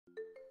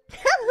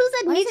Who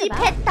said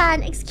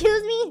NIJIPETTAN?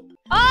 Excuse me?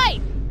 Oi!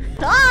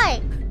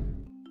 Oi!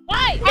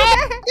 Oi!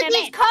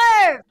 He's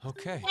curved!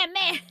 Okay.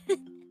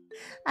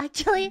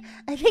 Actually,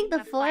 I think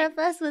the four of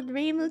us with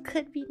Reimu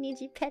could be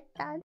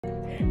NIJIPETTAN.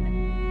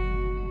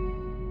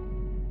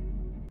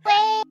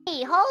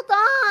 Wait, hold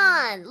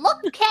on.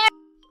 Look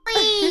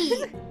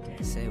carefully.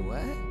 Say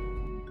what?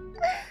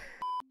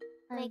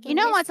 You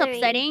know what's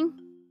upsetting?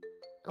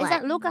 What? Is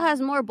that Luca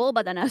has more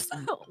boba than us.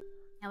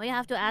 And we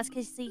have to ask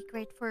his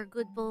secret for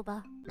good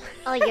boba.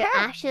 Oh, you're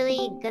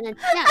actually gonna...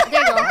 Yeah,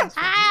 there you go.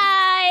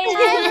 Hi!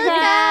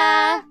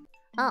 Luca!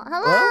 Oh,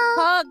 hello!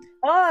 Hug!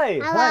 Hi!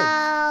 Hello!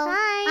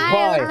 Hi! Hi!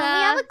 Why? We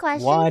have a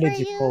question Why for did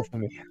you call for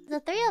me? The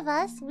three of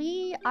us,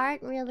 we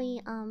aren't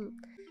really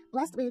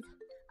blessed with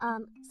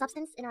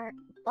substance in our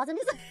bosoms.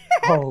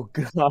 Oh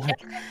god.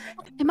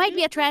 It might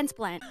be a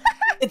transplant.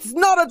 It's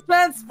not a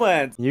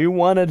transplant! You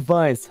want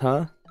advice,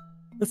 huh?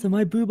 Listen,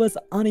 my boobas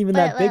aren't even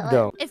that big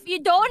though. If you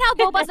don't have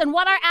bobas, then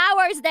what are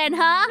ours then,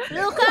 huh?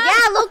 Luca?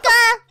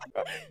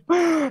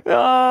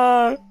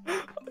 Yeah,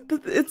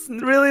 Luca! It's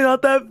really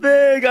not that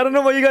big. I don't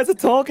know what you guys are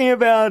talking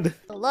about.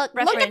 Look at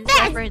Reference, this!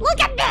 reference. Look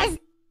at this!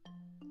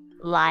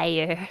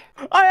 Liar.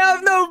 I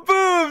have no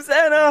boobs,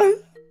 Enna!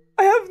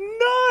 I have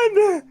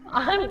none!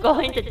 I'm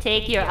going to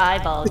take your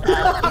eyeballs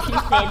out if you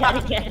say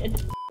that again.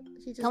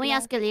 Can we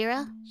ask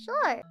Elira?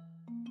 Sure.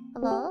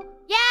 Hello?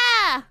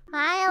 Yeah!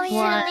 Hi, What?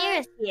 Elira.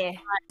 Elira's here.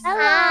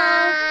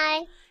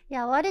 Hi.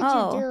 Yeah, what did you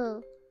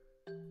Oh.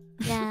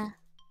 do? Yeah.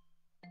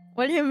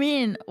 What do you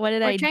mean? What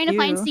did I We're do? trying to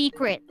find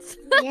secrets.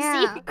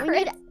 Yeah,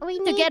 Secrets. we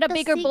To need get a the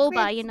bigger boba,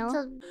 secrets you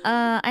know?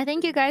 I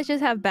think you guys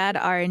just have bad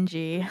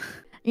RNG.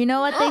 You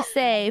know what they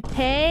say?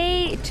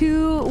 Pay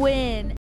to win.